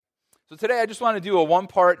So today I just want to do a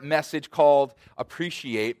one-part message called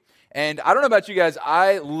Appreciate. And I don't know about you guys,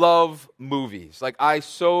 I love movies. Like, I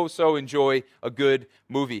so enjoy a good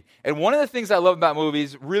movie. And one of the things I love about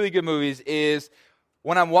movies, really good movies, is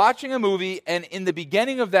when I'm watching a movie and in the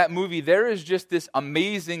beginning of that movie, there is just this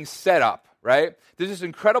amazing setup, right? There's this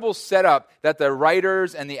incredible setup that the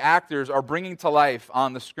writers and the actors are bringing to life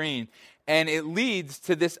on the screen. And it leads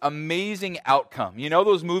to this amazing outcome. You know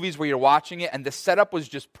those movies where you're watching it and the setup was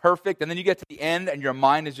just perfect, and then you get to the end and your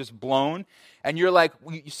mind is just blown, and you're like,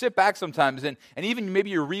 you sit back sometimes, and even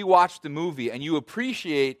maybe you rewatch the movie and you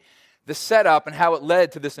appreciate the setup and how it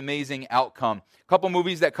led to this amazing outcome. A couple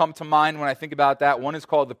movies that come to mind when I think about that. One is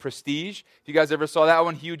called The Prestige. If you guys ever saw that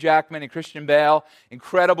one, Hugh Jackman and Christian Bale,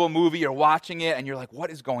 incredible movie. You're watching it and you're like, what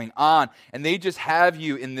is going on? And they just have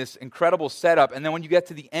you in this incredible setup. And then when you get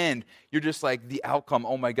to the end, you're just like, the outcome,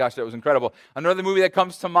 oh my gosh, that was incredible. Another movie that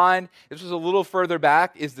comes to mind, this was a little further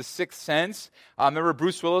back, is The Sixth Sense. Remember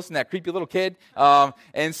Bruce Willis and that creepy little kid?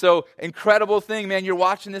 And so, incredible thing, man. You're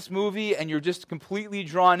watching this movie and you're just completely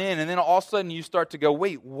drawn in. And then all of a sudden you start to go,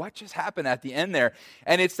 wait, what just happened at the end there?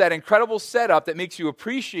 And it's that incredible setup that makes you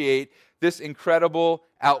appreciate this incredible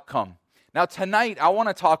outcome. Now tonight, I want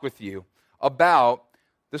to talk with you about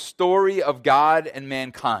the story of God and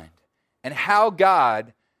mankind and how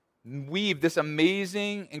God weaved this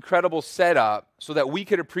amazing, incredible setup so that we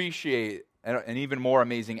could appreciate an even more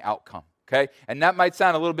amazing outcome. Okay? And that might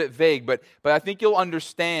sound a little bit vague, but I think you'll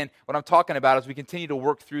understand what I'm talking about as we continue to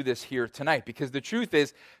work through this here tonight. Because the truth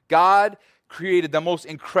is, God created the most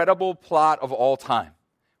incredible plot of all time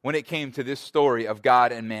when it came to this story of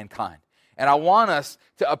God and mankind. And I want us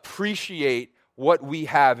to appreciate what we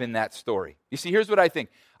have in that story. You see, here's what I think.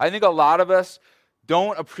 I think a lot of us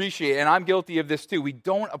don't appreciate, and I'm guilty of this too, we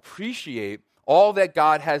don't appreciate all that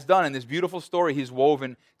God has done in this beautiful story He's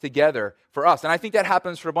woven together for us. And I think that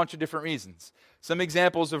happens for a bunch of different reasons. Some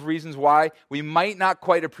examples of reasons why we might not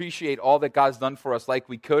quite appreciate all that God's done for us like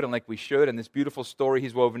we could and like we should, and this beautiful story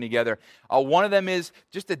He's woven together. One of them is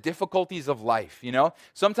just the difficulties of life, you know?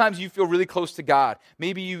 Sometimes you feel really close to God.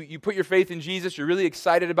 Maybe you put your faith in Jesus, you're really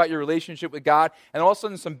excited about your relationship with God, and all of a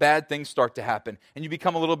sudden some bad things start to happen, and you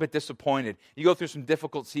become a little bit disappointed. You go through some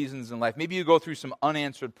difficult seasons in life. Maybe you go through some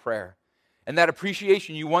unanswered prayer. And that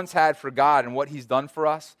appreciation you once had for God and what He's done for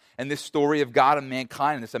us, and this story of God and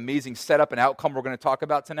mankind, and this amazing setup and outcome we're going to talk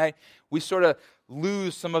about tonight, we sort of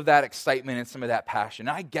lose some of that excitement and some of that passion.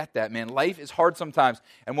 And I get that, man. Life is hard sometimes.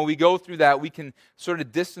 And when we go through that, we can sort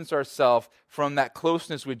of distance ourselves from that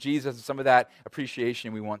closeness with Jesus and some of that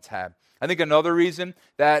appreciation we once had. I think another reason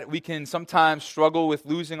that we can sometimes struggle with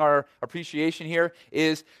losing our appreciation here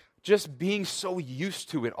is just being so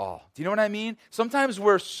used to it all. Do you know what I mean? Sometimes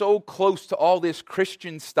we're so close to all this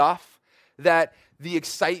Christian stuff that the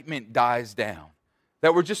excitement dies down.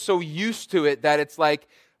 That we're just so used to it that it's like,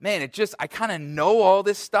 man, I kind of know all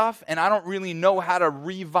this stuff, and I don't really know how to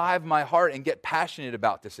revive my heart and get passionate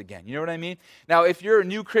about this again. You know what I mean? Now, if you're a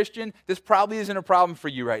new Christian, this probably isn't a problem for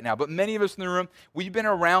you right now, but many of us in the room, we've been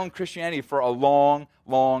around Christianity for a long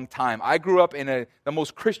time. I grew up in the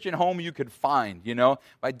most Christian home you could find, you know?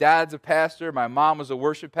 My dad's a pastor, my mom was a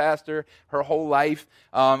worship pastor her whole life.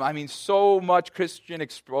 So much Christian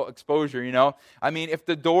exposure, you know? If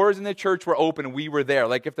the doors in the church were open, we were there.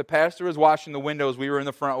 Like, if the pastor was washing the windows, we were in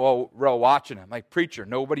the front row watching him. Like, preacher,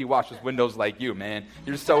 nobody washes windows like you, man.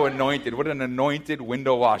 You're so anointed. What an anointed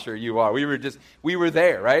window washer you are. We were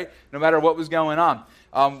there, right? No matter what was going on.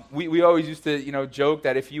 We always used to, joke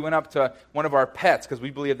that if you went up to one of our pets, because we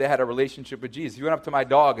believe they had a relationship with Jesus, if you went up to my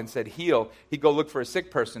dog and said, heal, he'd go look for a sick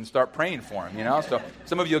person and start praying for him, So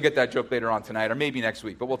some of you will get that joke later on tonight, or maybe next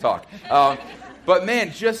week, but we'll talk. But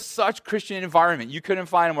man, just such Christian environment. You couldn't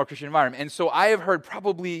find a more Christian environment. And so I have heard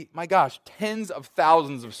probably, my gosh, tens of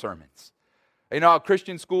thousands of sermons.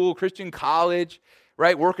 Christian school, Christian college,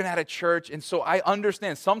 right? Working at a church. And so I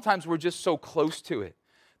understand sometimes we're just so close to it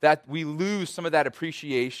that we lose some of that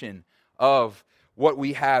appreciation of what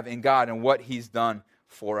we have in God and what He's done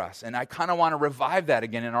for us. And I kind of want to revive that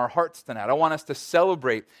again in our hearts tonight. I want us to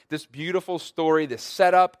celebrate this beautiful story, the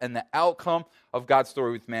setup and the outcome of God's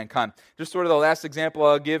story with mankind. Just sort of the last example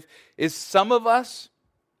I'll give is some of us,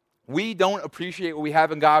 we don't appreciate what we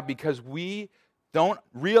have in God because we don't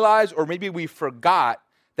realize, or maybe we forgot,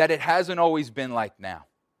 that it hasn't always been like now.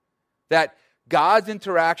 That God's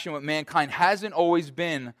interaction with mankind hasn't always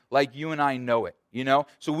been like you and I know it,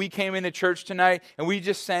 So we came into church tonight and we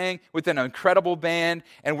just sang with an incredible band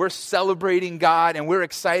and we're celebrating God and we're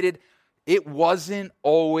excited. It wasn't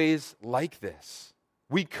always like this.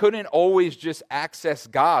 We couldn't always just access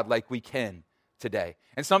God like we can today.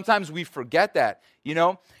 And sometimes we forget that,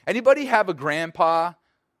 Anybody have a grandpa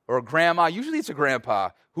or a grandma, usually it's a grandpa,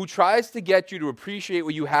 who tries to get you to appreciate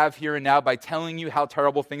what you have here and now by telling you how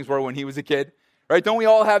terrible things were when he was a kid. Right? Don't we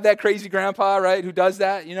all have that crazy grandpa, right, who does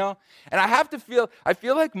that, you know? And I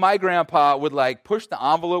feel like my grandpa would like push the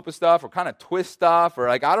envelope of stuff or kind of twist stuff or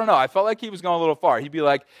like, I don't know. I felt like he was going a little far. He'd be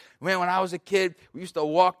like, man, when I was a kid, we used to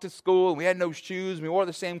walk to school and we had no shoes and we wore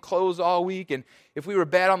the same clothes all week. And if we were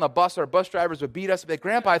bad on the bus, our bus drivers would beat us. I'd be like,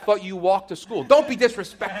 Grandpa, I thought you walked to school. Don't be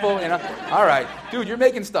disrespectful, you know? All right, dude, you're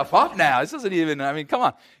making stuff up now. This isn't even, I mean, come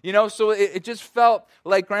on. You know, so it just felt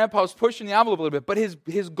like Grandpa was pushing the envelope a little bit, but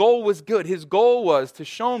his goal was good. His goal was to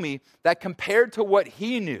show me that compared to what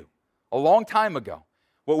he knew a long time ago,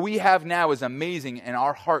 what we have now is amazing and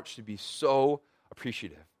our hearts should be so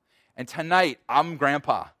appreciative. And tonight, I'm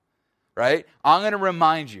Grandpa, right? I'm going to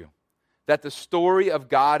remind you that the story of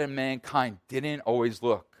God and mankind didn't always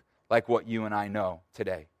look like what you and I know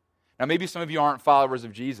today. Now, maybe some of you aren't followers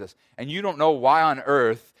of Jesus, and you don't know why on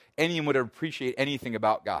earth anyone would appreciate anything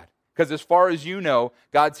about God. Because as far as you know,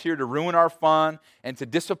 God's here to ruin our fun and to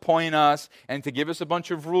disappoint us and to give us a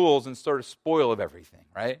bunch of rules and sort of spoil of everything,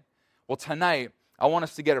 right? Well, tonight, I want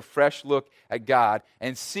us to get a fresh look at God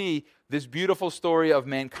and see this beautiful story of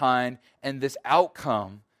mankind and this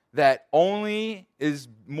outcome that only is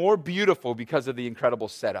more beautiful because of the incredible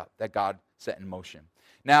setup that God set in motion.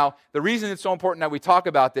 Now, the reason it's so important that we talk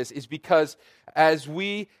about this is because as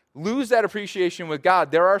we lose that appreciation with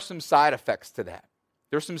God, there are some side effects to that.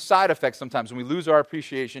 There's some side effects sometimes when we lose our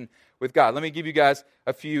appreciation with God. Let me give you guys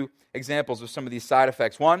a few examples of some of these side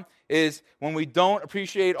effects. One is when we don't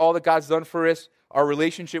appreciate all that God's done for us, our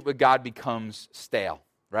relationship with God becomes stale,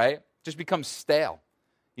 right? Just becomes stale.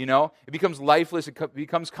 You know, it becomes lifeless, it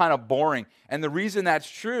becomes kind of boring. And the reason that's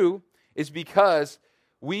true is because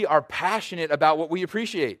we are passionate about what we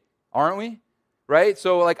appreciate, aren't we? Right?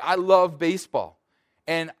 So like I love baseball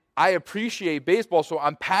and I appreciate baseball, so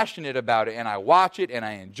I'm passionate about it and I watch it and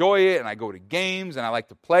I enjoy it and I go to games and I like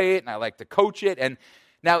to play it and I like to coach it. And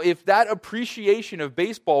now if that appreciation of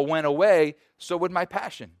baseball went away, so would my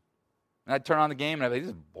passion. And I'd turn on the game and I'd be like,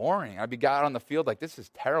 this is boring. I'd be out on the field like, this is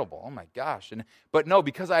terrible. Oh my gosh. But no,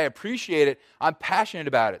 because I appreciate it, I'm passionate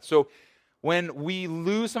about it. So when we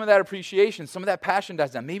lose some of that appreciation, some of that passion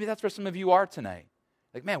dies down. Maybe that's where some of you are tonight.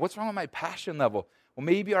 Like, man, what's wrong with my passion level? Well,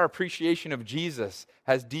 maybe our appreciation of Jesus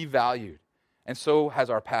has devalued, and so has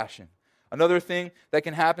our passion. Another thing that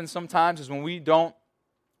can happen sometimes is when we don't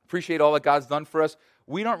appreciate all that God's done for us,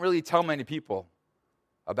 we don't really tell many people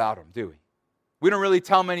about Him, do we? We don't really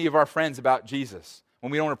tell many of our friends about Jesus when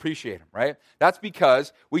we don't appreciate Him, right? That's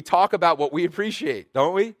because we talk about what we appreciate,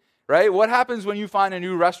 don't we? Right? What happens when you find a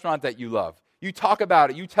new restaurant that you love? You talk about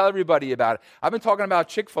it. You tell everybody about it. I've been talking about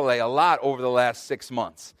Chick-fil-A a lot over the last 6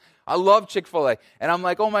 months. I love Chick-fil-A. And I'm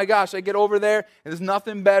like, oh my gosh, I get over there, and there's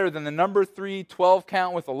nothing better than the number 3 12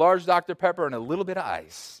 count with a large Dr. Pepper and a little bit of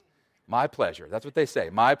ice. My pleasure. That's what they say.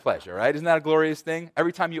 My pleasure, right? Isn't that a glorious thing?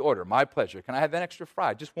 Every time you order, my pleasure. Can I have an extra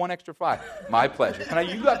fry? Just one extra fry. My pleasure.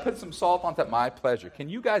 You got to put some salt on top? My pleasure. Can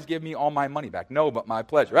you guys give me all my money back? No, but my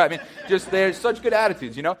pleasure. Right? I mean, just there's such good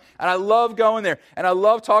attitudes, you know? And I love going there. And I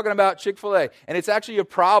love talking about Chick-fil-A. And it's actually a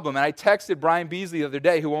problem. And I texted Brian Beasley the other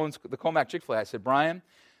day, who owns the Comac Chick-fil-A. I said, Brian,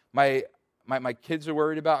 my kids are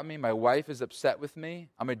worried about me. My wife is upset with me.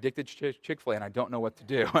 I'm addicted to Chick-fil-A, and I don't know what to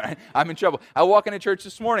do. I'm in trouble. I walk into church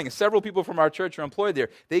this morning, and several people from our church are employed there.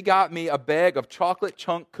 They got me a bag of chocolate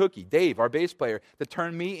chunk cookie. Dave, our bass player, to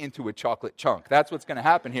turn me into a chocolate chunk. That's what's going to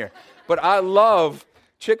happen here. But I love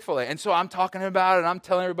Chick-fil-A, and so I'm talking about it, and I'm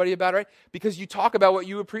telling everybody about it, right? Because you talk about what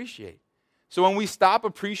you appreciate. So when we stop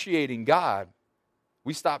appreciating God,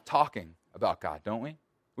 we stop talking about God, don't we?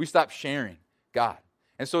 We stop sharing God.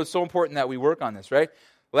 And so it's so important that we work on this, right?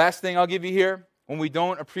 Last thing I'll give you here, when we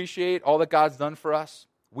don't appreciate all that God's done for us,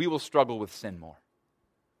 we will struggle with sin more.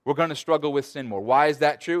 We're going to struggle with sin more. Why is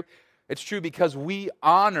that true? It's true because we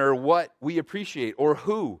honor what we appreciate or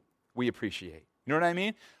who we appreciate. You know what I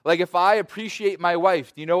mean? Like if I appreciate my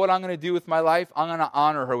wife, do you know what I'm going to do with my life? I'm going to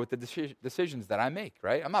honor her with the decisions that I make,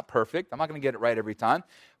 right? I'm not perfect. I'm not going to get it right every time.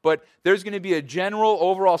 But there's going to be a general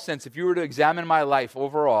overall sense, if you were to examine my life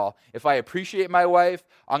overall, if I appreciate my wife,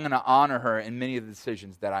 I'm going to honor her in many of the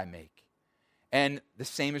decisions that I make. And the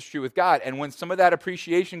same is true with God. And when some of that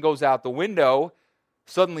appreciation goes out the window,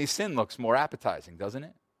 suddenly sin looks more appetizing, doesn't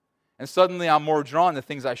it? And suddenly I'm more drawn to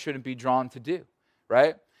things I shouldn't be drawn to do,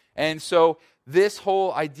 right? And so this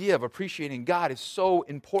whole idea of appreciating God is so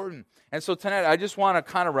important. And so tonight I just want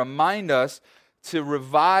to kind of remind us to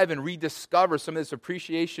revive and rediscover some of this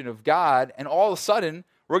appreciation of God. And all of a sudden,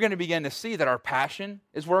 we're going to begin to see that our passion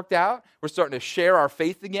is worked out. We're starting to share our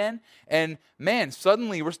faith again. And man,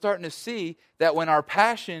 suddenly we're starting to see that when our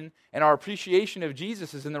passion and our appreciation of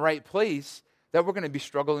Jesus is in the right place, that we're going to be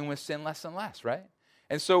struggling with sin less and less, right?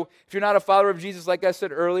 And so if you're not a follower of Jesus, like I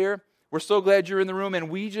said earlier, we're so glad you're in the room, and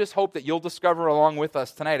we just hope that you'll discover along with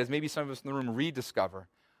us tonight, as maybe some of us in the room rediscover,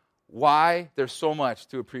 why there's so much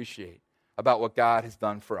to appreciate about what God has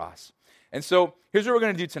done for us. And so here's what we're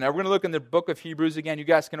going to do tonight. We're going to look in the book of Hebrews again. You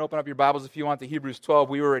guys can open up your Bibles if you want to Hebrews 12.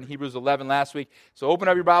 We were in Hebrews 11 last week. So open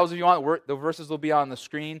up your Bibles if you want. The verses will be on the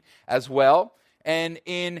screen as well. And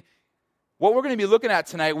in what we're going to be looking at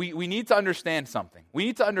tonight, we need to understand something. We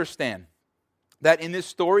need to understand that in this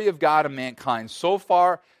story of God and mankind, so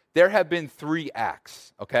far, there have been 3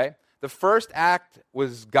 acts, okay? The first act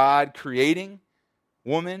was God creating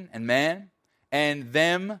woman and man, and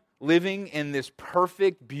them living in this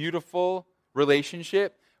perfect, beautiful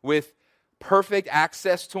relationship with perfect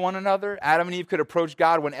access to one another. Adam and Eve could approach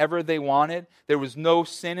God whenever they wanted. There was no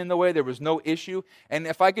sin in the way. There was no issue. And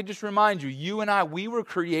if I could just remind you, you and I, we were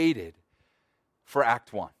created for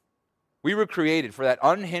Act 1. We were created for that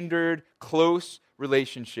unhindered, close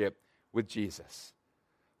relationship with Jesus.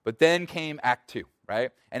 But then came Act 2,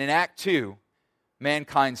 right? And in Act 2,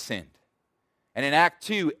 mankind sinned. And in Act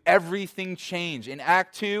 2, everything changed. In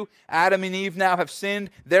Act 2, Adam and Eve now have sinned.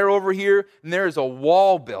 They're over here, and there is a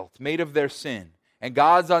wall built made of their sin. And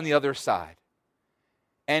God's on the other side.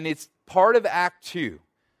 And it's part of Act 2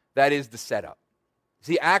 that is the setup.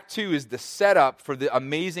 See, Act 2 is the setup for the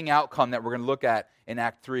amazing outcome that we're going to look at in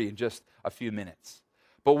Act 3 in just a few minutes.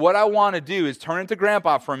 But what I want to do is turn into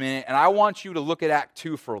Grandpa for a minute, and I want you to look at Act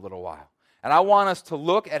 2 for a little while. And I want us to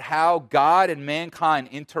look at how God and mankind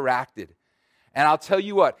interacted. And I'll tell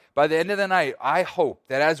you what, by the end of the night, I hope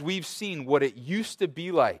that as we've seen what it used to be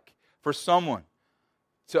like for someone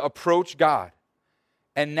to approach God,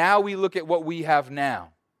 and now we look at what we have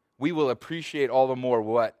now, we will appreciate all the more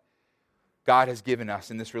what God has given us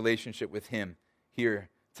in this relationship with Him here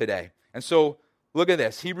today. And so, look at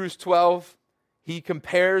this. Hebrews 12, he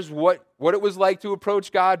compares what it was like to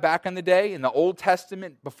approach God back in the day, in the Old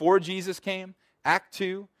Testament, before Jesus came, Act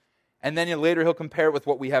 2. And then later he'll compare it with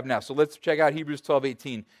what we have now. So let's check out Hebrews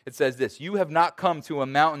 12:18. It says this: "You have not come to a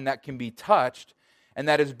mountain that can be touched and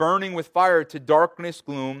that is burning with fire, to darkness,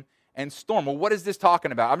 gloom, and storm." Well, what is this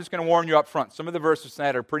talking about? I'm just going to warn you up front. Some of the verses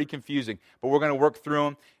tonight are pretty confusing, but we're going to work through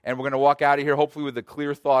them, and we're going to walk out of here hopefully with a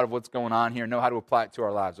clear thought of what's going on here and know how to apply it to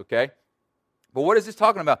our lives, okay? But what is this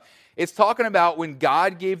talking about? It's talking about when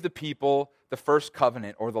God gave the people the first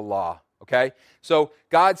covenant or the law, okay? So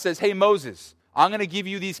God says, "Hey, Moses, I'm going to give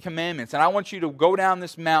you these commandments, and I want you to go down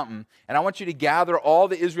this mountain, and I want you to gather all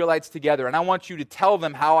the Israelites together, and I want you to tell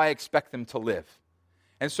them how I expect them to live."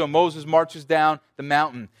 And so Moses marches down the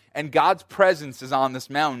mountain, and God's presence is on this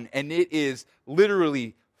mountain, and it is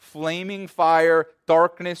literally flaming fire,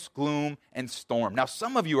 darkness, gloom, and storm. Now,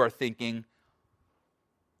 some of you are thinking,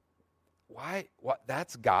 why? What?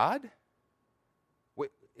 That's God?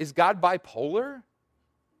 Wait, is God bipolar?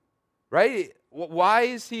 Right? Why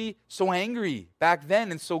is he so angry back then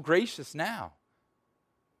and so gracious now?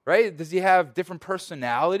 Right? Does he have different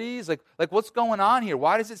personalities? Like what's going on here?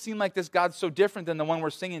 Why does it seem like this God's so different than the one we're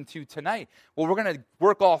singing to tonight? Well, we're going to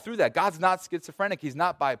work all through that. God's not schizophrenic. He's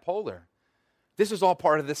not bipolar. This is all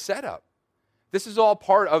part of the setup. This is all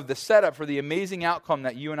part of the setup for the amazing outcome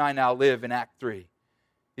that you and I now live in Act 3.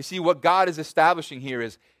 You see, what God is establishing here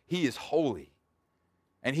is He is holy,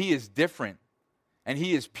 and He is different, and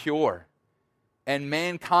He is pure. And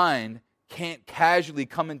mankind can't casually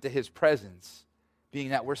come into His presence, being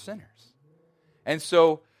that we're sinners. And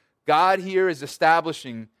so God here is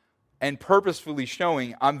establishing and purposefully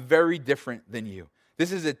showing, I'm very different than you.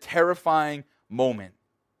 This is a terrifying moment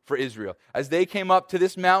for Israel. As they came up to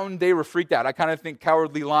this mountain, they were freaked out. I kind of think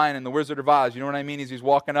Cowardly Lion and the Wizard of Oz. You know what I mean? He's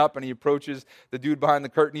walking up and he approaches the dude behind the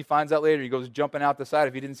curtain. He finds out later. He goes jumping out the side.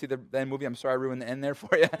 If you didn't see the end movie, I'm sorry I ruined the end there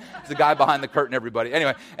for you. It's the guy behind the curtain, everybody.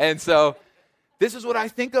 Anyway, and so this is what I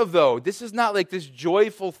think of, though. This is not like this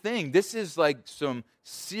joyful thing. This is like some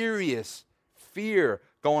serious fear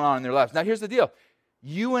going on in their lives. Now, here's the deal.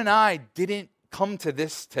 You and I didn't come to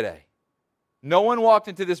this today. No one walked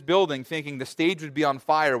into this building thinking the stage would be on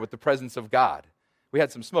fire with the presence of God. We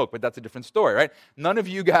had some smoke, but that's a different story, right? None of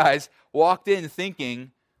you guys walked in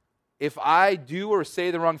thinking, if I do or say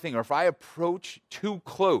the wrong thing, or if I approach too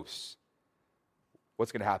close,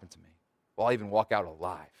 what's going to happen to me? Will I even walk out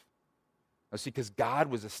alive? No, see, because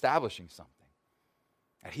God was establishing something.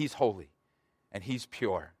 That He's holy, and He's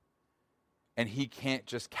pure, and He can't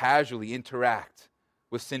just casually interact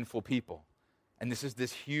with sinful people. And this is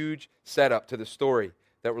this huge setup to the story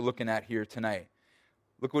that we're looking at here tonight.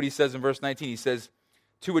 Look what he says in verse 19. He says,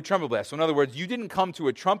 to a trumpet blast. So in other words, you didn't come to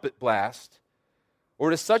a trumpet blast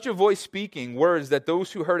or to such a voice speaking words that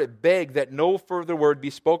those who heard it begged that no further word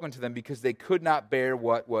be spoken to them because they could not bear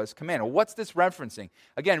what was commanded. What's this referencing?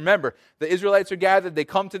 Again, remember, the Israelites are gathered. They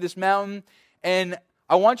come to this mountain. And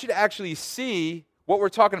I want you to actually see what we're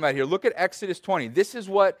talking about here. Look at Exodus 20. This is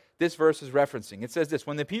what this verse is referencing. It says this,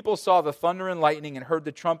 when the people saw the thunder and lightning and heard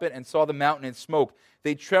the trumpet and saw the mountain in smoke,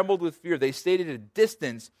 they trembled with fear. They stayed at a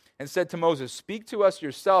distance and said to Moses, speak to us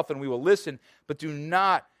yourself and we will listen, but do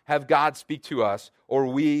not have God speak to us or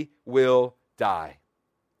we will die.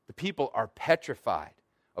 The people are petrified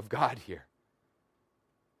of God here.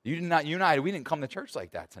 You and I, we didn't come to church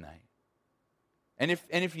like that tonight. And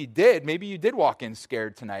if you did, maybe you did walk in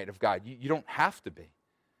scared tonight of God. You don't have to be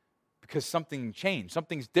because something changed.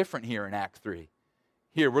 Something's different here in Act 3.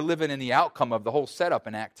 Here, we're living in the outcome of the whole setup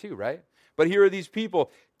in Act 2, right? But here are these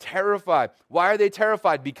people terrified. Why are they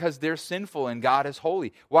terrified? Because they're sinful and God is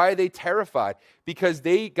holy. Why are they terrified? Because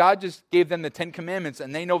God just gave them the 10 Commandments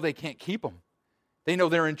and they know they can't keep them. They know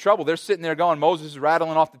they're in trouble. They're sitting there going, Moses is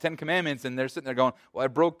rattling off the 10 Commandments and they're sitting there going, well, I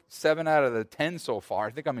broke 7 out of the 10 so far.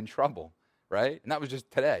 I think I'm in trouble. Right? And that was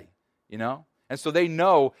just today, And so they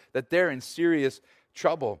know that they're in serious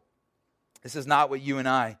trouble. This is not what you and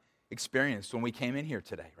I experienced when we came in here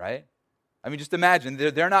today, right? I mean, just imagine,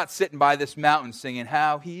 they're not sitting by this mountain singing,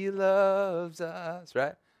 how he loves us,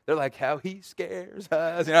 right? They're like, how he scares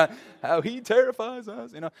us, how he terrifies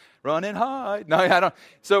us, run and hide. No, I don't.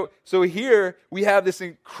 So here we have this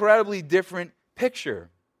incredibly different picture.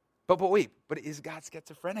 But wait, is God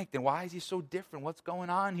schizophrenic? Then why is he so different? What's going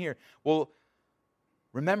on here? Well,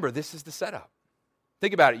 remember, this is the setup.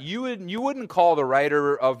 Think about it. You wouldn't call the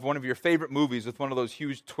writer of one of your favorite movies with one of those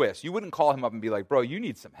huge twists. You wouldn't call him up and be like, bro, you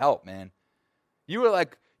need some help, man. You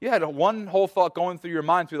had one whole thought going through your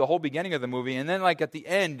mind through the whole beginning of the movie, and then at the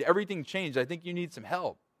end, everything changed. I think you need some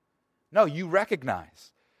help. No, you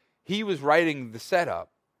recognize he was writing the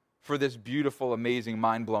setup for this beautiful, amazing,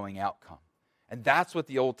 mind-blowing outcome. And that's what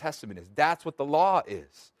the Old Testament is. That's what the law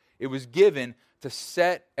is. It was given to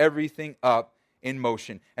set everything up in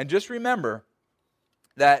motion. And just remember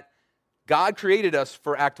that God created us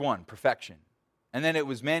for Act 1, perfection. And then it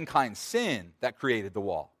was mankind's sin that created the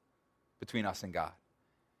wall between us and God.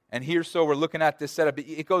 And here, so we're looking at this setup.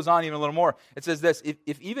 It goes on even a little more. It says this,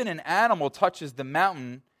 if even an animal touches the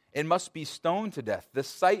mountain, it must be stoned to death. The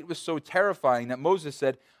sight was so terrifying that Moses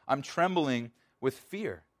said, I'm trembling with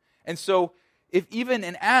fear. And so if even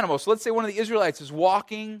an animal, so let's say one of the Israelites is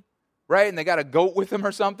walking, right, and they got a goat with them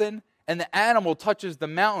or something, and the animal touches the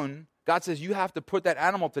mountain, God says you have to put that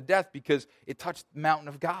animal to death because it touched the mountain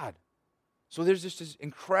of God. So there's just this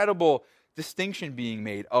incredible distinction being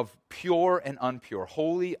made of pure and impure,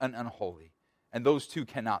 holy and unholy, and those two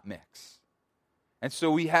cannot mix. And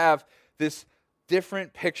so we have this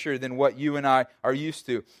different picture than what you and I are used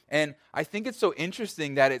to. And I think it's so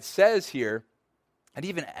interesting that it says here, and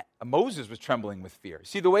even Moses was trembling with fear.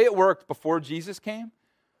 See, the way it worked before Jesus came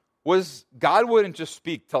was God wouldn't just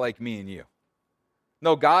speak to me and you.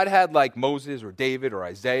 No, God had Moses or David or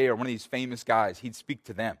Isaiah or one of these famous guys. He'd speak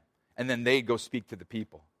to them, and then they'd go speak to the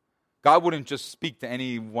people. God wouldn't just speak to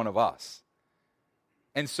any one of us.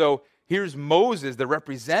 And so here's Moses, the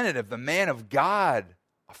representative, the man of God,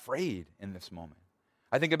 afraid in this moment.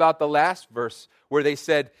 I think about the last verse where they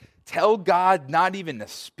said, tell God not even to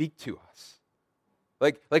speak to us.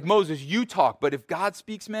 Like Moses, you talk, but if God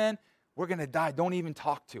speaks, man, we're going to die. Don't even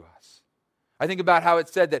talk to us. I think about how it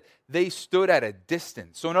said that they stood at a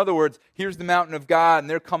distance. So in other words, here's the mountain of God, and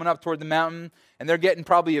they're coming up toward the mountain, and they're getting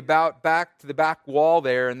probably about back to the back wall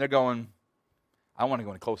there, and they're going, I want to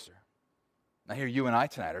go any closer. Now here you and I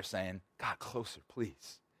tonight are saying, God, closer,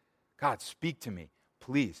 please. God, speak to me,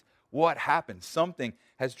 please. What happened? Something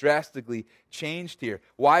has drastically changed here.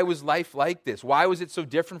 Why was life like this? Why was it so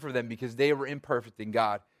different for them? Because they were imperfect and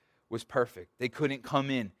God was perfect. They couldn't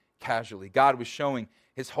come in casually. God was showing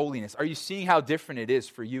his holiness. Are you seeing how different it is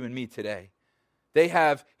for you and me today? They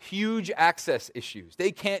have huge access issues.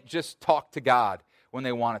 They can't just talk to God when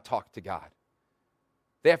they want to talk to God.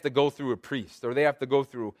 They have to go through a priest, or they have to go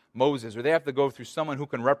through Moses, or they have to go through someone who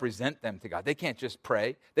can represent them to God. They can't just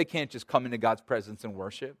pray. They can't just come into God's presence and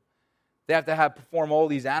worship. They have to perform all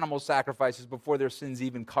these animal sacrifices before their sin's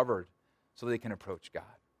even covered so they can approach God.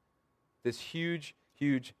 This huge,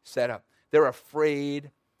 huge setup. They're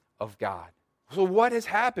afraid of God. So what has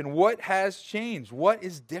happened? What has changed? What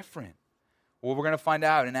is different? Well, we're going to find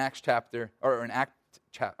out in Act 3.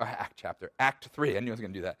 I knew I was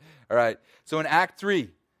going to do that. All right. So in Act 3,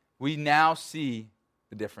 we now see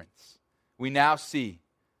the difference. We now see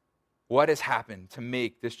what has happened to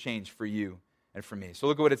make this change for you and for me. So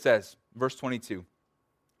look at what it says, verse 22.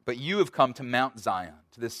 But you have come to Mount Zion,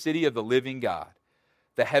 to the city of the living God,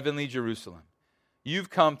 the heavenly Jerusalem. You've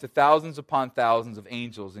come to thousands upon thousands of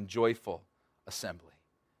angels in joyful assembly.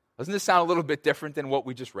 Doesn't this sound a little bit different than what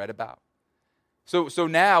we just read about? So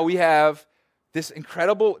now we have this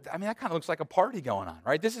incredible, that kind of looks like a party going on,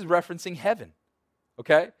 right? This is referencing heaven,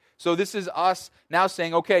 okay? So this is us now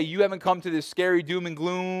saying, okay, you haven't come to this scary doom and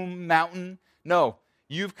gloom mountain. No,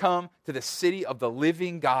 you've come to the city of the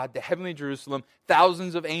living God, the heavenly Jerusalem,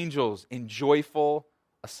 thousands of angels in joyful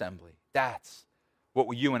assembly. That's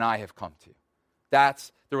what you and I have come to.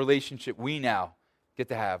 That's the relationship we now get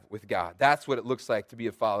to have with God. That's what it looks like to be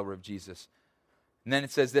a follower of Jesus. And then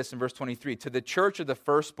it says this in verse 23, to the church of the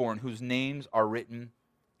firstborn whose names are written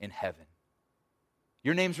in heaven.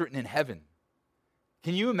 Your name's written in heaven.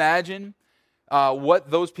 Can you imagine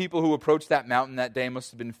what those people who approached that mountain that day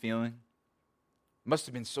must have been feeling? Must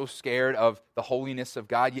have been so scared of the holiness of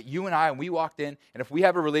God. Yet you and I, we walked in, and if we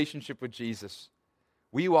have a relationship with Jesus,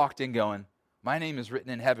 we walked in going, my name is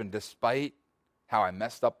written in heaven despite how I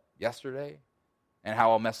messed up yesterday and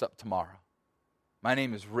how I'll mess up tomorrow. My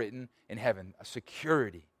name is written in heaven, a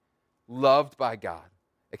security, loved by God,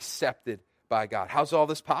 accepted by God. How's all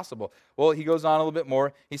this possible? Well, he goes on a little bit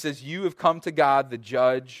more. He says, you have come to God, the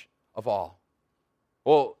judge of all.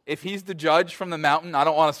 Well, if he's the judge from the mountain, I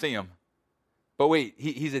don't want to see him. But wait,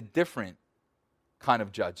 he's a different kind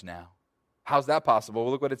of judge now. How's that possible?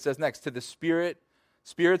 Well, look what it says next. To the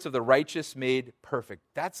spirits of the righteous made perfect.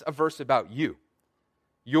 That's a verse about you.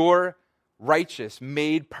 You're righteous,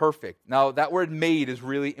 made perfect. Now, that word made is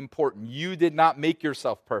really important. You did not make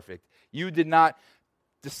yourself perfect. You did not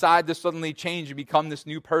decide to suddenly change and become this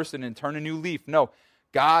new person and turn a new leaf. No,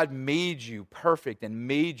 God made you perfect and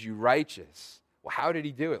made you righteous. Well, how did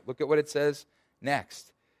he do it? Look at what it says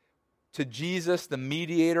next. To Jesus, the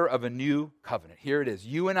mediator of a new covenant. Here it is.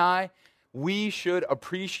 You and I, we should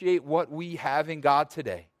appreciate what we have in God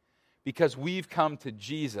today because we've come to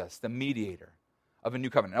Jesus, the mediator of a new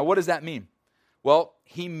covenant. Now, what does that mean? Well,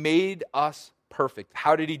 he made us perfect.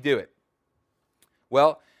 How did he do it?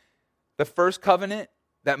 Well, the first covenant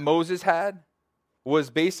that Moses had was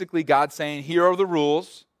basically God saying, here are the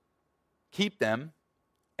rules, keep them,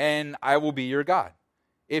 and I will be your God.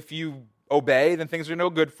 If you obey, then things are going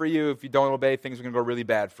to go good for you. If you don't obey, things are going to go really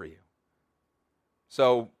bad for you.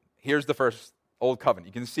 So here's the first old covenant.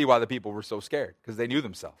 You can see why the people were so scared, because they knew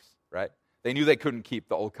themselves, right? They knew they couldn't keep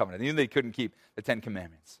the old covenant. They knew they couldn't keep the 10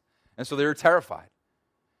 Commandments. And so they were terrified.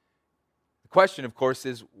 The question, of course,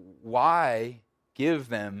 is why give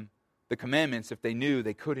them the commandments if they knew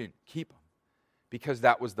they couldn't keep them? Because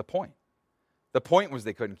that was the point. The point was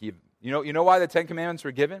they couldn't keep them. You know why the 10 Commandments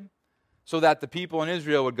were given? So that the people in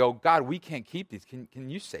Israel would go, God, we can't keep these. Can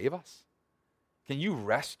you save us? Can you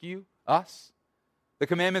rescue us? The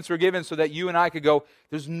commandments were given so that you and I could go,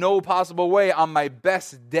 there's no possible way on my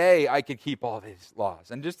best day I could keep all these laws.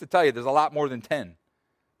 And just to tell you, there's a lot more than 10.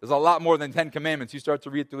 There's a lot more than 10 commandments. You start to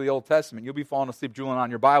read through the Old Testament, you'll be falling asleep drooling on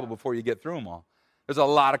your Bible before you get through them all. There's a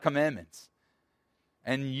lot of commandments.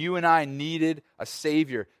 And you and I needed a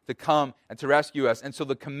Savior to come and to rescue us. And so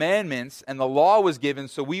the commandments and the law was given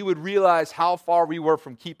so we would realize how far we were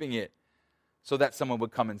from keeping it, so that someone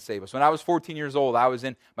would come and save us. When I was 14 years old, I was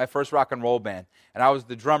in my first rock and roll band, and I was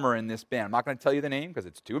the drummer in this band. I'm not going to tell you the name because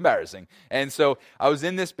it's too embarrassing. And so I was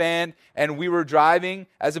in this band, and we were driving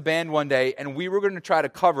as a band one day, and we were going to try to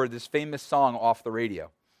cover this famous song off the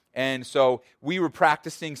radio. And so we were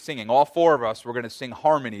practicing singing. All four of us were going to sing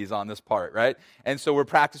harmonies on this part, right? And so we're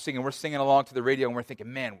practicing, and we're singing along to the radio, and we're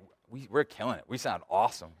thinking, man, we're killing it. We sound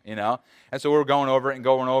awesome, you know? And so we were going over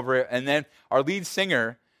it, and then our lead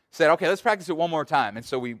singer said, okay, let's practice it one more time. And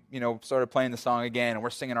so we, started playing the song again, and we're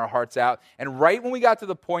singing our hearts out. And right when we got to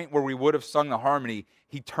the point where we would have sung the harmony,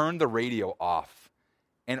 he turned the radio off.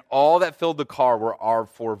 And all that filled the car were our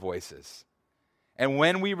four voices. And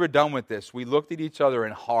when we were done with this, we looked at each other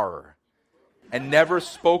in horror and never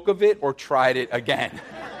spoke of it or tried it again.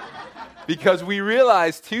 Because we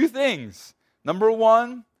realized two things. Number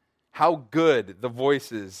one, how good the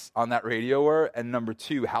voices on that radio were. And number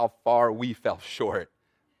two, how far we fell short.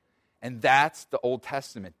 And that's the Old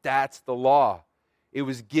Testament. That's the law. It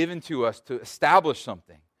was given to us to establish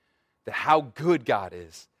something, that how good God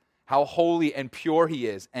is, how holy and pure he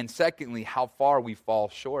is, and secondly, how far we fall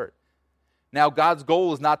short. Now, God's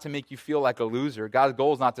goal is not to make you feel like a loser. God's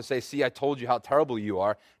goal is not to say, see, I told you how terrible you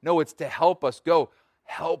are. No, it's to help us go,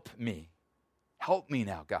 help me. Help me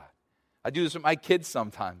now, God. I do this with my kids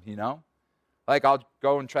sometimes, Like I'll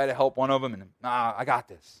go and try to help one of them, and I got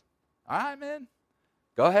this. All right, man,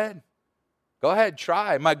 go ahead. Go ahead,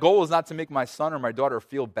 try. My goal is not to make my son or my daughter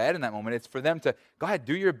feel bad in that moment. It's for them to, go ahead,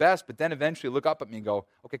 do your best, but then eventually look up at me and go,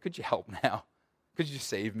 okay, could you help now? Could you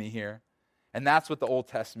save me here? And that's what the Old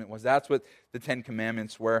Testament was. That's what the Ten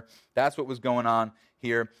Commandments were. That's what was going on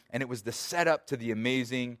here. And it was the setup to the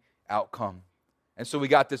amazing outcome. And so we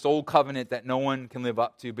got this old covenant that no one can live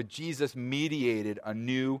up to, but Jesus mediated a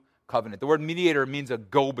new covenant. The word mediator means a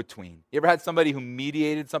go-between. You ever had somebody who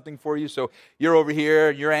mediated something for you? So you're over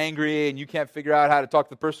here, you're angry, and you can't figure out how to talk to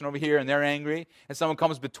the person over here, and they're angry, and someone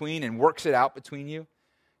comes between and works it out between you?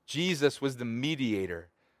 Jesus was the mediator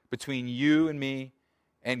between you and me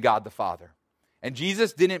and God the Father. And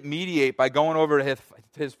Jesus didn't mediate by going over to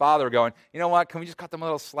his Father going, you know what, can we just cut them a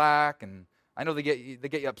little slack? And I know they get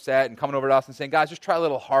you upset, and coming over to us and saying, guys, just try a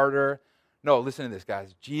little harder. No, listen to this,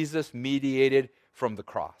 guys. Jesus mediated from the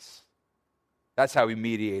cross. That's how he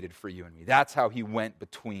mediated for you and me. That's how he went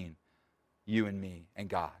between you and me and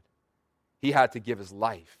God. He had to give his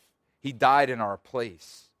life. He died in our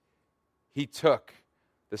place. He took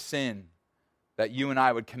the sin that you and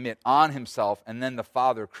I would commit on himself, and then the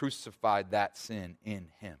Father crucified that sin in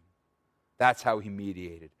him. That's how he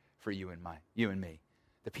mediated for you and me.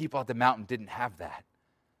 The people at the mountain didn't have that.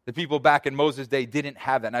 The people back in Moses' day didn't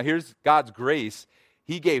have that. Now here's God's grace.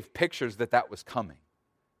 He gave pictures that was coming.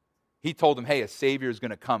 He told them, hey, a Savior is going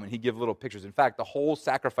to come, and he gave little pictures. In fact, the whole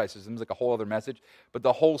sacrifice system is like a whole other message, but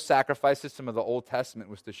the whole sacrifice system of the Old Testament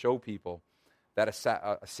was to show people that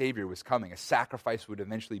a Savior was coming. A sacrifice would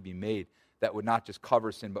eventually be made that would not just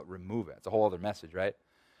cover sin, but remove it. It's a whole other message, right?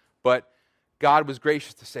 But God was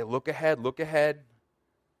gracious to say, look ahead,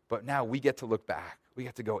 but now we get to look back. We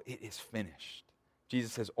get to go, it is finished.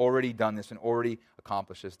 Jesus has already done this and already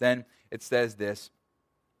accomplished this. Then it says this,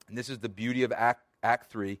 and this is the beauty of Act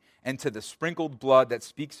 3, and to the sprinkled blood that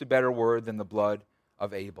speaks a better word than the blood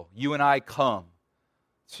of Abel. You and I come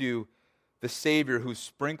to the Savior who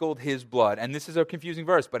sprinkled his blood. And this is a confusing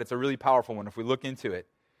verse, but it's a really powerful one if we look into it.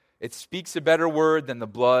 It speaks a better word than the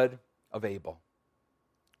blood of Abel.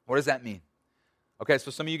 What does that mean? Okay,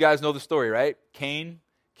 so some of you guys know the story, right? Cain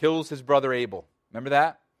kills his brother Abel. Remember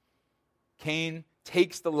that? Cain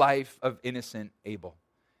takes the life of innocent Abel.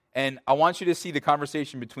 And I want you to see the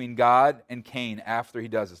conversation between God and Cain after he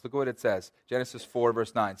does this. Look at what it says. Genesis 4,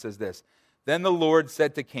 verse 9 says this. Then the Lord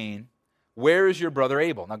said to Cain, where is your brother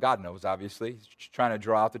Abel? Now God knows, obviously. He's trying to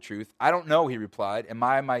draw out the truth. I don't know, he replied. Am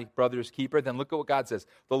I my brother's keeper? Then look at what God says.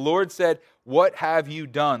 The Lord said, what have you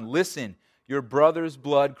done? Listen, your brother's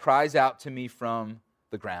blood cries out to me from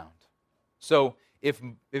the ground. So if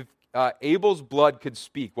Abel's blood could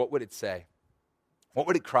speak, what would it say? What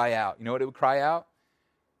would it cry out? You know what it would cry out?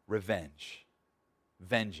 Revenge,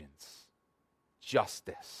 vengeance,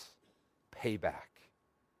 justice, payback.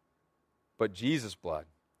 But Jesus' blood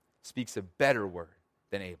speaks a better word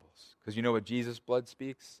than Abel's. Because you know what Jesus' blood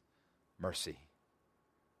speaks? Mercy,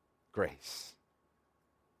 grace.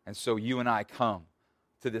 And so you and I come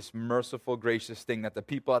to this merciful, gracious thing that the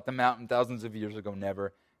people at the mountain thousands of years ago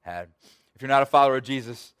never had. If you're not a follower of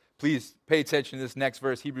Jesus, please pay attention to this next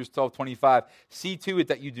verse, Hebrews 12:25. See to it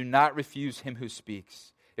that you do not refuse him who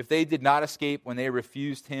speaks. If they did not escape when they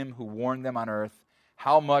refused him who warned them on earth,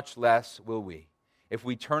 how much less will we, if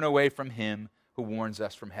we turn away from him who warns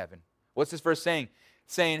us from heaven? What's this verse saying?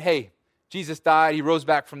 It's saying, hey, Jesus died, he rose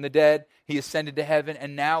back from the dead, he ascended to heaven,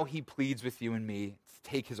 and now he pleads with you and me to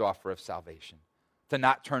take his offer of salvation, to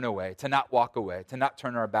not turn away, to not walk away, to not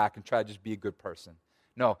turn our back and try to just be a good person.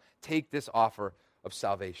 No, take this offer of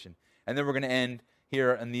salvation. And then we're going to end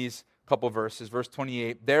here in these couple verses. Verse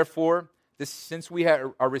 28, therefore, since we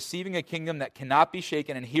are receiving a kingdom that cannot be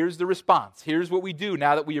shaken, and here's the response. Here's what we do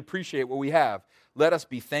now that we appreciate what we have. Let us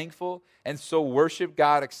be thankful and so worship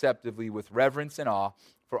God acceptably with reverence and awe,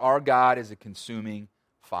 for our God is a consuming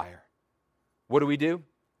fire. What do we do?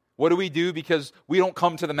 What do we do because we don't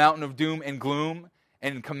come to the mountain of doom and gloom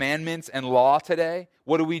and commandments and law today?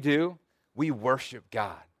 What do? We worship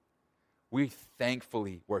God. We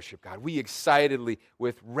thankfully worship God. We excitedly,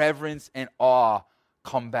 with reverence and awe,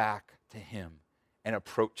 come back to him and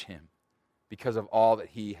approach him because of all that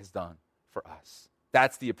he has done for us.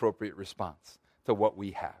 That's the appropriate response to what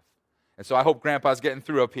we have. And so I hope Grandpa's getting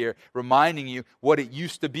through up here, reminding you what it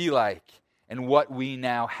used to be like and what we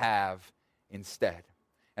now have instead.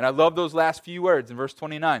 And I love those last few words in verse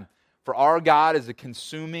 29. For our God is a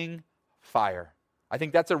consuming fire. I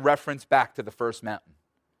think that's a reference back to the first mountain.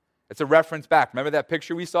 It's a reference back. Remember that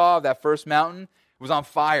picture we saw of that first mountain? It was on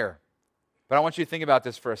fire. But I want you to think about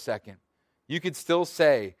this for a second. You could still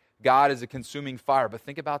say God is a consuming fire, but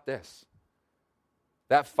think about this.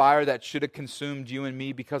 That fire that should have consumed you and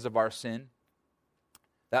me because of our sin,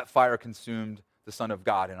 that fire consumed the Son of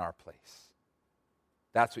God in our place.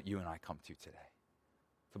 That's what you and I come to today.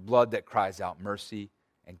 The blood that cries out mercy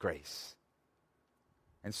and grace.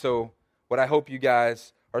 And so what I hope you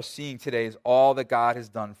guys are seeing today is all that God has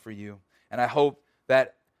done for you. And I hope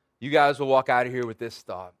that you guys will walk out of here with this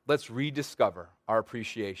thought. Let's rediscover our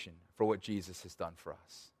appreciation for what Jesus has done for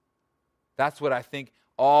us. That's what I think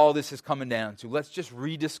all this is coming down to. Let's just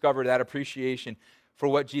rediscover that appreciation for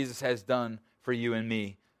what Jesus has done for you and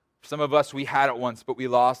me. For some of us, we had it once, but we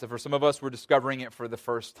lost it. For some of us, we're discovering it for the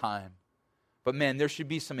first time. But man, there should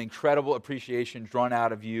be some incredible appreciation drawn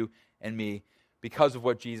out of you and me because of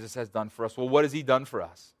what Jesus has done for us. Well, what has he done for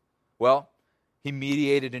us? Well, he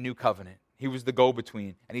mediated a new covenant. He was the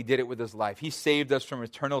go-between, and he did it with his life. He saved us from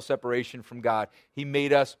eternal separation from God. He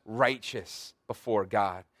made us righteous before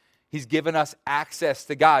God. He's given us access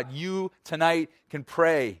to God. You tonight can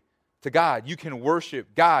pray to God. You can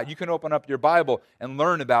worship God. You can open up your Bible and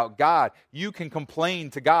learn about God. You can complain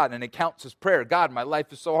to God, and it counts as prayer. God, my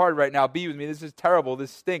life is so hard right now. Be with me. This is terrible. This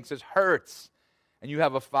stinks. This hurts. And you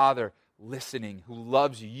have a Father listening who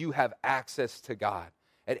loves you. You have access to God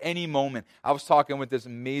at any moment. I was talking with this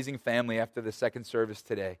amazing family after the second service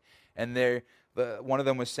today, and one of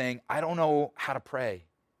them was saying, I don't know how to pray.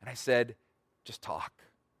 And I said, just talk.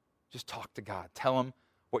 Just talk to God. Tell him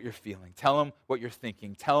what you're feeling. Tell him what you're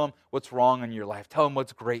thinking. Tell him what's wrong in your life. Tell him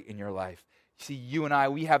what's great in your life. You see, you and I,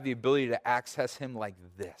 we have the ability to access him like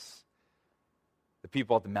this. The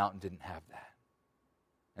people at the mountain didn't have that.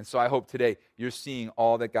 And so I hope today you're seeing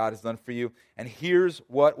all that God has done for you. And here's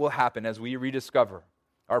what will happen as we rediscover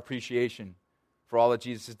our appreciation for all that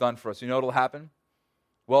Jesus has done for us. You know what will happen?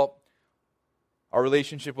 Well, our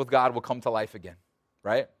relationship with God will come to life again,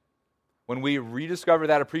 right? When we rediscover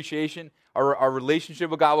that appreciation, our relationship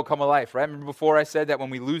with God will come alive, right? Remember before I said that when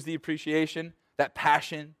we lose the appreciation, that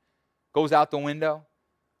passion goes out the window?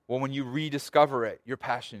 Well, when you rediscover it, your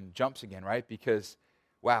passion jumps again, right? Because,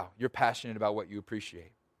 wow, you're passionate about what you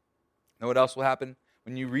appreciate. Know what else will happen?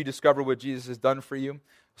 When you rediscover what Jesus has done for you,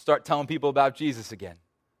 start telling people about Jesus again.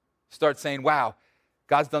 Start saying, wow,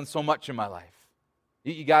 God's done so much in my life.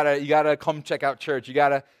 You gotta come check out church. You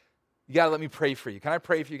gotta let me pray for you. Can I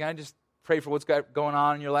pray for you? Can I just pray for what's going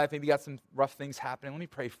on in your life? Maybe you got some rough things happening. Let me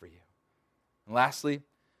pray for you. And lastly,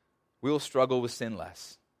 we will struggle with sin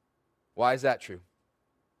less. Why is that true?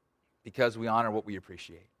 Because we honor what we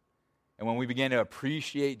appreciate. And when we begin to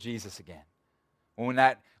appreciate Jesus again, when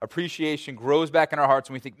that appreciation grows back in our hearts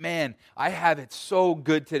and we think, man, I have it so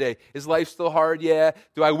good today. Is life still hard? Yeah.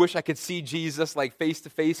 Do I wish I could see Jesus like face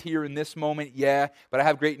to face here in this moment? Yeah. But I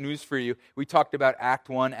have great news for you. We talked about Act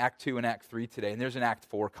 1, Act 2, and Act 3 today, and there's an Act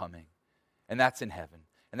 4 coming. And that's in heaven.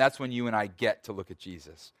 And that's when you and I get to look at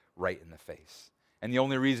Jesus right in the face. And the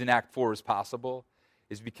only reason Act 4 is possible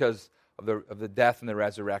is because of the death and the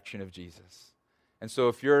resurrection of Jesus. And so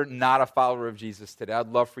if you're not a follower of Jesus today, I'd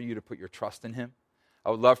love for you to put your trust in him. I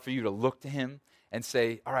would love for you to look to him and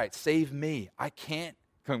say, all right, save me. I can't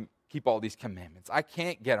keep all these commandments. I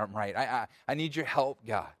can't get them right. I need your help,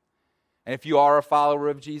 God. And if you are a follower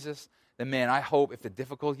of Jesus, then man, I hope if the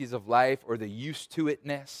difficulties of life or the used to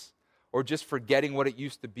itness or just forgetting what it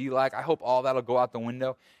used to be like, I hope all that'll go out the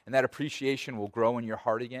window and that appreciation will grow in your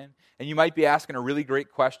heart again. And you might be asking a really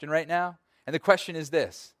great question right now. And the question is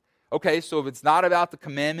this. Okay, so if it's not about the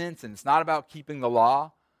commandments and it's not about keeping the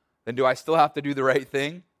law, then do I still have to do the right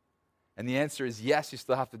thing? And the answer is yes, you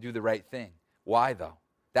still have to do the right thing. Why though?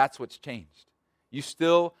 That's what's changed. You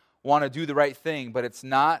still want to do the right thing, but it's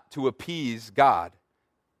not to appease God.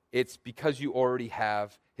 It's because you already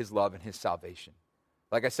have his love and his salvation.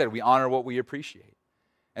 Like I said, we honor what we appreciate.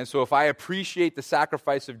 And so if I appreciate the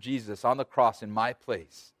sacrifice of Jesus on the cross in my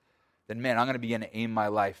place, then man, I'm going to begin to aim my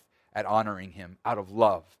life at honoring him out of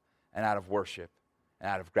love and out of worship and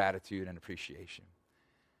out of gratitude and appreciation.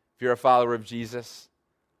 If you're a follower of Jesus,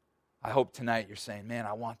 I hope tonight you're saying, man,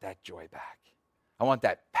 I want that joy back. I want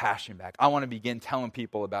that passion back. I want to begin telling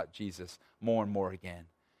people about Jesus more and more again.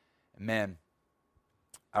 And man,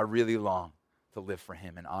 I really long to live for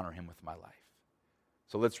him and honor him with my life.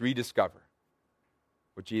 So let's rediscover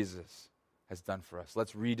what Jesus has done for us.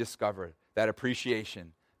 Let's rediscover that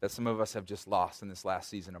appreciation that some of us have just lost in this last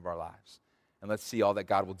season of our lives. And let's see all that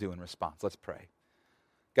God will do in response. Let's pray.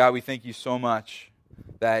 God, we thank you so much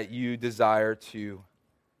that you desire to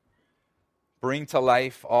bring to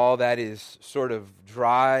life all that is sort of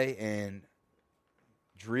dry and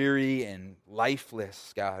dreary and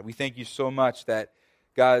lifeless, God. We thank you so much that,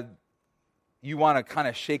 God, you want to kind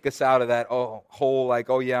of shake us out of that whole like,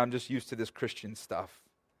 oh yeah, I'm just used to this Christian stuff.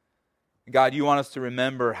 God, you want us to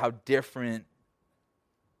remember how different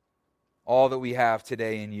all that we have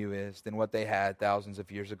today in you is than what they had thousands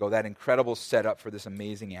of years ago. That incredible setup for this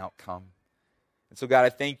amazing outcome. And so, God, I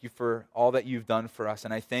thank you for all that you've done for us.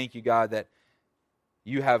 And I thank you, God, that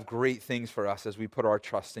you have great things for us as we put our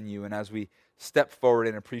trust in you and as we step forward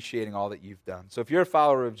in appreciating all that you've done. So if you're a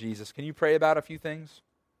follower of Jesus, can you pray about a few things?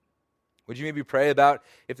 Would you maybe pray about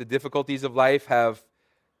if the difficulties of life have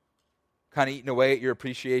kind of eaten away at your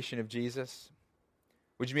appreciation of Jesus?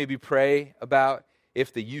 Would you maybe pray about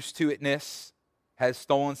if the used to itness has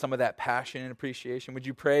stolen some of that passion and appreciation? Would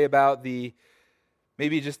you pray about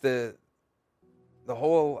maybe just the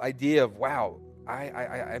whole idea of, wow,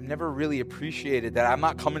 I've never really appreciated that I'm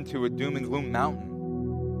not coming to a doom and gloom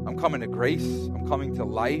mountain. I'm coming to grace. I'm coming to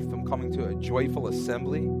life. I'm coming to a joyful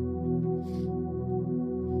assembly.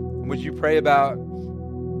 And would you pray about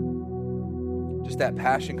just that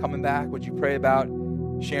passion coming back? Would you pray about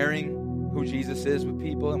sharing who Jesus is with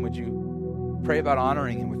people? And would you pray about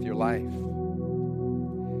honoring him with your life?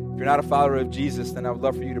 If you're not a follower of Jesus, then I would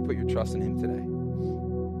love for you to put your trust in him today.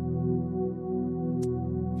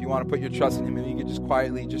 If you want to put your trust in him, maybe you can just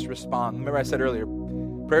quietly just respond. Remember I said earlier,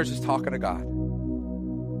 prayer is just talking to God.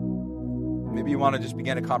 Maybe you want to just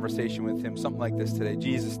begin a conversation with him, something like this today.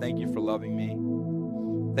 Jesus, thank you for loving me.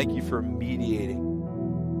 Thank you for mediating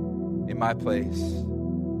in my place.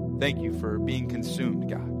 Thank you for being consumed,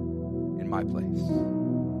 God, in my place.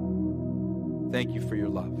 Thank you for your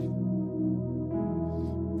love.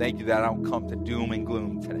 Thank you that I don't come to doom and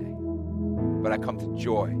gloom today, but I come to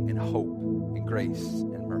joy and hope and grace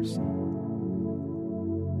and mercy.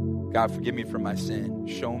 God, forgive me for my sin.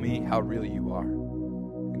 Show me how real you are.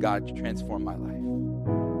 God, transform my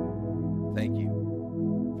life. Thank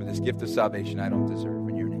you for this gift of salvation I don't deserve.